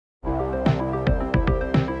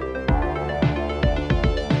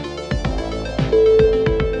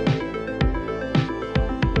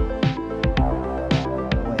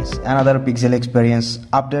another Pixel experience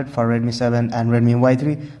update for Redmi 7 and Redmi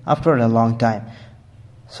Y3 after a long time.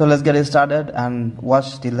 So let's get it started and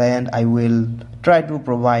watch till the end. I will try to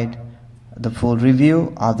provide the full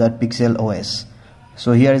review of that PixelOS.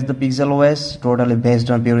 So here is the PixelOS, totally based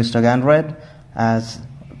on pure stock Android. As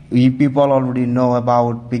we people already know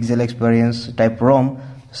about Pixel experience type ROM,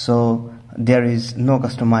 so there is no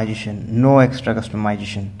customization, no extra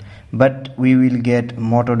customization, but we will get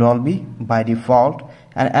Moto Dolby by default.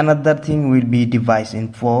 And another thing will be device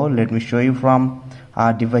info. Let me show you from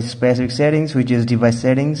device specific settings, which is device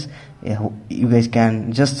settings. You guys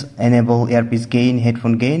can just enable earpiece gain,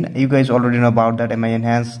 headphone gain. You guys already know about that. MI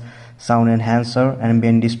enhance, sound enhancer,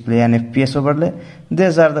 ambient display, and FPS overlay.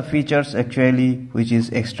 These are the features actually which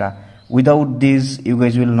is extra. Without these, you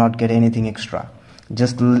guys will not get anything extra.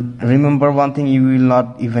 Just remember one thing, you will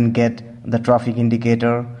not even get the traffic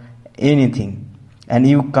indicator, anything. And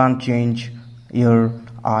you can't change your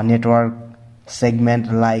network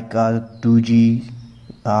segment like 2G,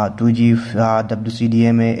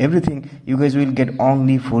 WCDMA, everything. You guys will get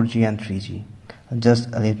only 4G and 3G. Just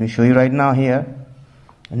let me show you right now here.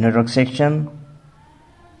 Network section.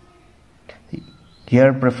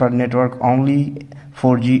 Here preferred network, only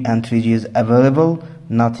 4G and 3G is available,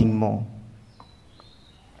 nothing more.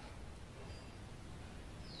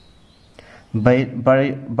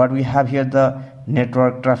 But we have here the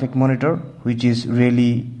network traffic monitor, which is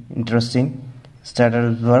really interesting.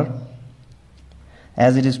 Status bar.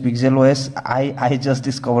 As it is PixelOS, I just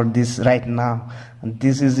discovered this right now.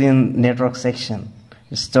 This is in network section.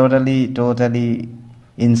 It's totally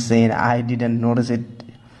insane. I didn't notice it,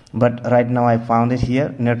 but right now I found it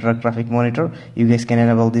here. Network traffic monitor. You guys can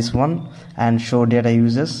enable this one and show data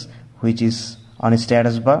users, which is on a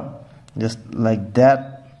status bar, just like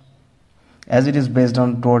that. As it is based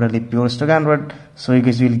on totally pure stock Android, so you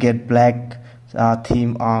guys will get black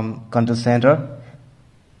theme on control center,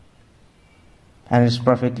 and it's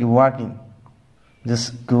perfectly working.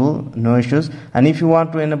 Just cool, no issues. And if you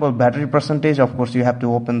want to enable battery percentage, of course you have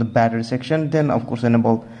to open the battery section, then of course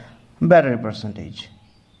enable battery percentage.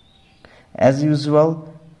 As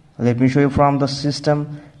usual, let me show you from the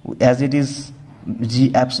system. As it is G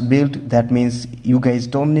apps built, that means you guys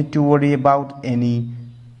don't need to worry about any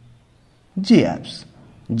G apps.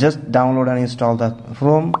 Just download and install the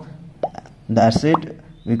ROM. That's it,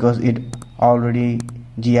 because it already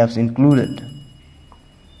G apps included.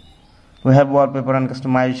 We have wallpaper and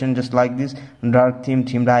customization just like this. Dark theme,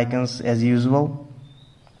 themed icons as usual.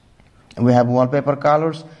 We have wallpaper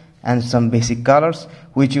colors and some basic colors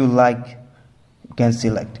which you like, you can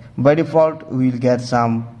select. By default we will get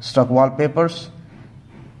some stock wallpapers.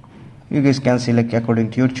 You guys can select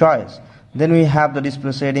according to your choice. Then we have the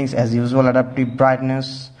display settings as usual, adaptive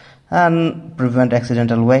brightness and prevent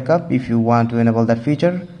accidental wake up. If you want to enable that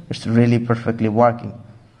feature, it's really perfectly working.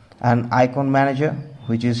 And icon manager,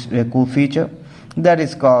 which is a cool feature, that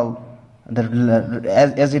is called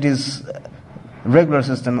as it is regular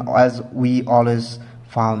system, as we always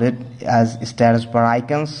found it, as status bar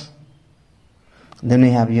icons. Then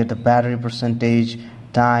we have here the battery percentage,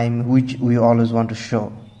 time, which we always want to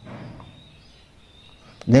show.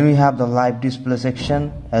 Then we have the live display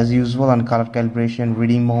section as usual, and color calibration,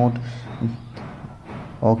 reading mode.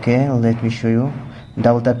 Okay, let me show you.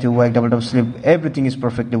 Double tap to wake, double tap sleep, everything is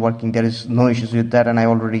perfectly working. There is no issues with that, and I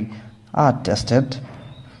already tested.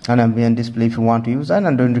 And ambient display if you want to use, and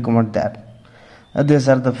I don't recommend that. These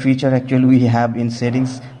are the features actually we have in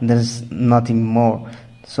settings. There is nothing more.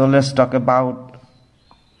 So let's talk about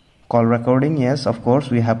call recording. Yes, of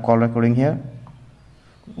course we have call recording here.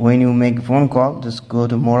 When you make a phone call, just go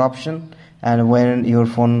to more option, and when your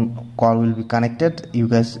phone call will be connected, you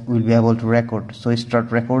guys will be able to record. So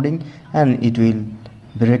start recording and it will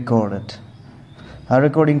be recorded. Our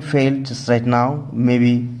recording failed just right now,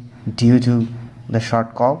 maybe due to the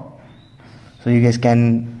short call. So you guys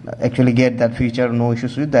can actually get that feature, no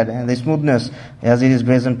issues with that. And the smoothness, as it is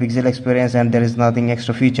based on Pixel experience and there is nothing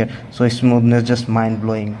extra feature, so smoothness just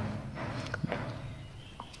mind-blowing.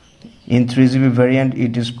 In 3GB variant,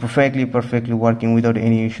 it is perfectly working without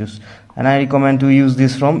any issues. And I recommend to use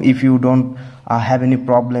this ROM if you don't have any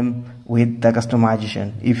problem with the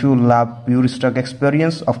customization. If you love pure stock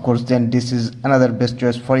experience, of course, then this is another best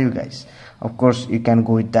choice for you guys. Of course, you can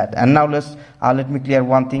go with that. And now let me clear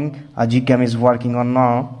one thing. Gcam is working on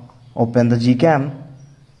now. Open the Gcam,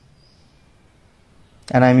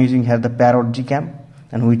 and I'm using here the Parrot Gcam,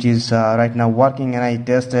 and which is right now working, and I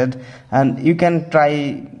tested. And you can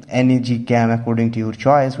try any Gcam according to your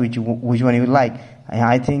choice, which one you like.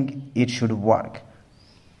 I think it should work.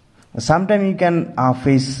 Sometimes you can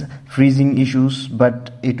face freezing issues,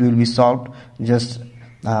 but it will be solved. Just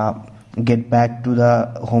get back to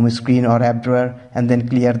the home screen or app drawer and then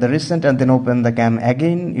clear the recent and then open the cam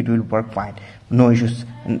again, it will work fine, no issues.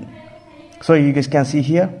 So you guys can see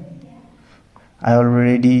here I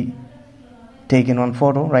already taken one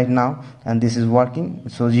photo right now and this is working,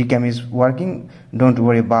 so Gcam is working, don't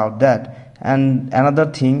worry about that. And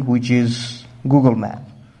another thing, which is Google Map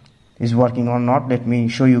is working or not, let me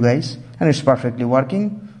show you guys, and it's perfectly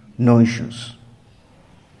working, no issues.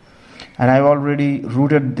 And I've already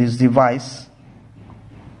rooted this device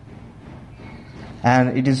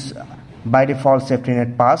and it is by default safety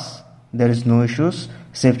net pass, there is no issues,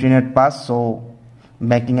 safety net pass, so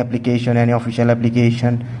banking application, any official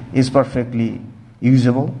application is perfectly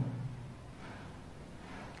usable.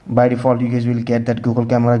 By default you guys will get that Google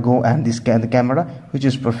Camera Go and this the camera, which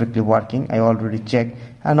is perfectly working, I already checked.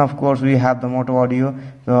 And of course we have the moto audio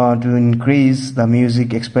to increase the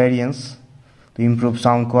music experience, to improve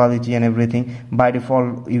sound quality and everything. By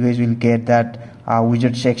default you guys will get that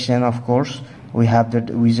widget section. Of course we have that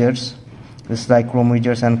widgets, it's like Chrome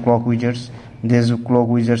widgets and clock widgets. These clock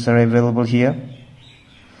widgets are available here.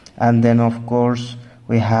 And then of course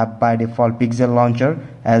we have by default Pixel launcher,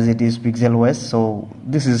 as it is PixelOS, so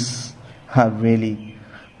this is really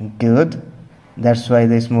good, that's why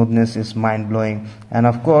the smoothness is mind-blowing. And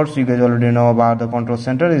of course you guys already know about the control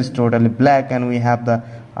center is totally black, and we have the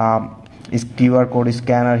QR code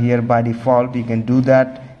scanner here by default, you can do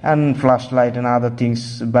that, and flashlight and other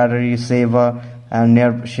things, battery saver and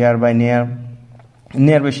near share by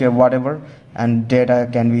nearby share, whatever, and data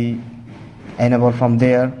can be enabled from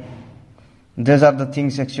there. These are the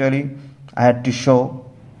things actually I had to show.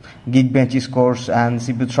 Geekbench scores and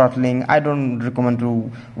CPU throttling, I don't recommend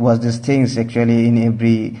to watch these things actually in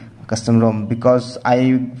every custom ROM, because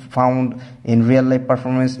I found in real life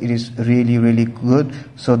performance it is really good,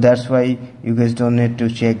 so that's why you guys don't need to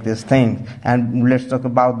check this thing. And let's talk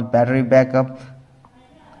about the battery backup.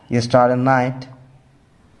 You start at night,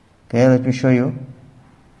 okay, let me show you.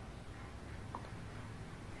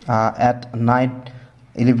 At night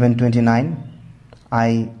 11:29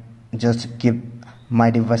 I just keep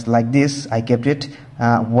my device like this, I kept it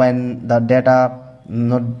when the data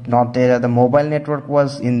not data, the mobile network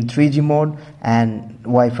was in 3G mode and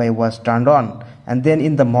Wi-Fi was turned on. And then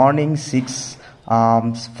in the morning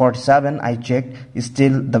 6:47 I checked,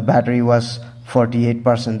 still the battery was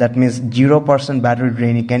 48%, that means 0% battery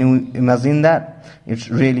draining. Can you imagine that? It's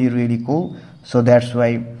really cool. So that's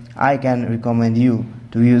why I can recommend you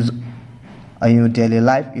to use Ayon daily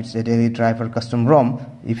life. It's a daily driver custom ROM.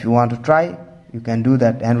 If you want to try, you can do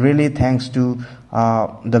that. And really thanks to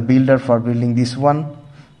the builder for building this one.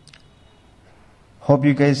 Hope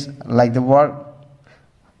you guys like the work,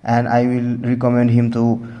 and I will recommend him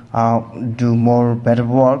to do more better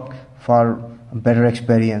work for better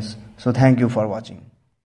experience. So thank you for watching.